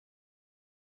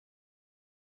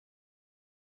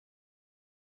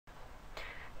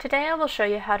Today I will show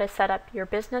you how to set up your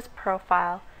business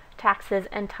profile, taxes,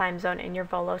 and time zone in your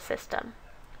Volo system.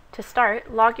 To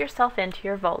start, log yourself into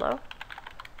your Volo.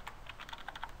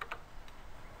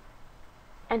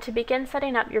 And to begin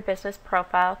setting up your business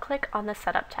profile, click on the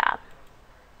Setup tab.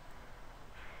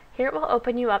 Here it will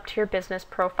open you up to your business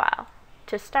profile.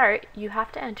 To start, you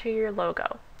have to enter your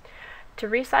logo. To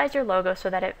resize your logo so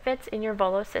that it fits in your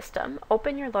Volo system,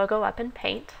 open your logo up in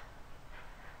Paint,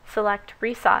 select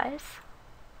Resize,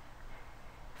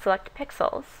 select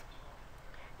Pixels,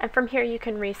 and from here you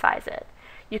can resize it.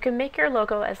 You can make your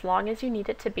logo as long as you need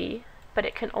it to be, but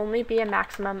it can only be a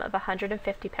maximum of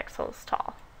 150 pixels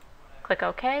tall. Click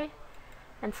OK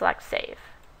and select Save.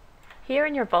 Here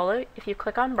in your Volo, if you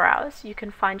click on Browse, you can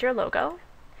find your logo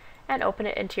and open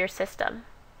it into your system.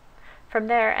 From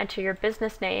there, enter your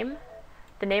business name,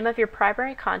 the name of your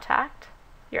primary contact,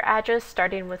 your address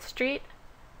starting with street,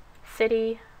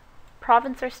 city,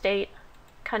 province or state,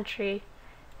 country,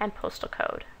 and postal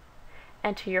code.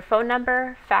 Enter your phone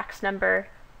number, fax number,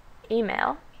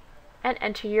 email, and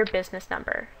enter your business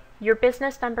number. Your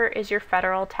business number is your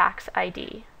federal tax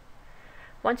ID.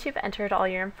 Once you've entered all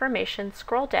your information,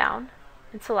 scroll down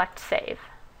and select Save.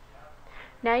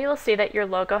 Now you will see that your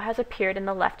logo has appeared in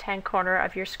the left-hand corner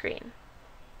of your screen.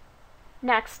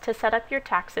 Next, to set up your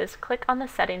taxes, click on the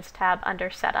Settings tab under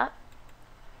Setup,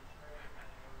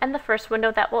 and the first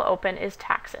window that will open is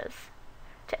Taxes.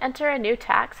 To enter a new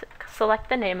tax, select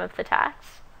the name of the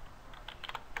tax,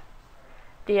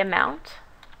 the amount,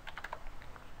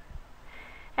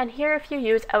 and here if you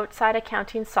use outside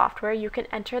accounting software, you can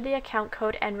enter the account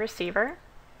code and receiver,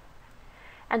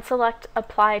 and select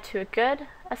Apply to a good,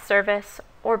 a service,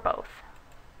 or both.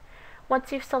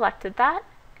 Once you've selected that,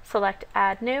 select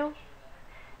Add New,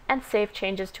 and save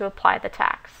changes to apply the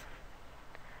tax.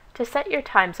 To set your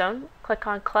time zone, click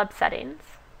on Club Settings,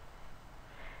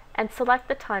 and select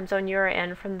the time zone you are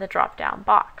in from the drop-down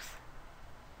box.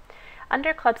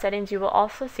 Under Club Settings, you will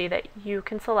also see that you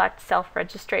can select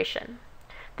Self-Registration.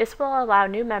 This will allow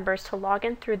new members to log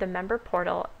in through the member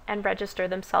portal and register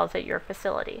themselves at your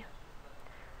facility.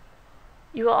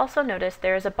 You will also notice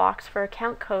there is a box for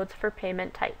account codes for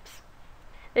payment types.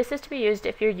 This is to be used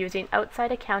if you're using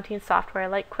outside accounting software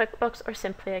like QuickBooks or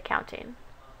Simply Accounting.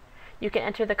 You can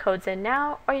enter the codes in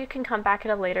now, or you can come back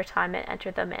at a later time and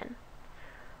enter them in.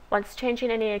 Once changing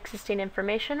any existing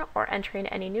information or entering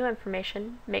any new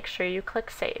information, make sure you click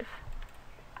Save.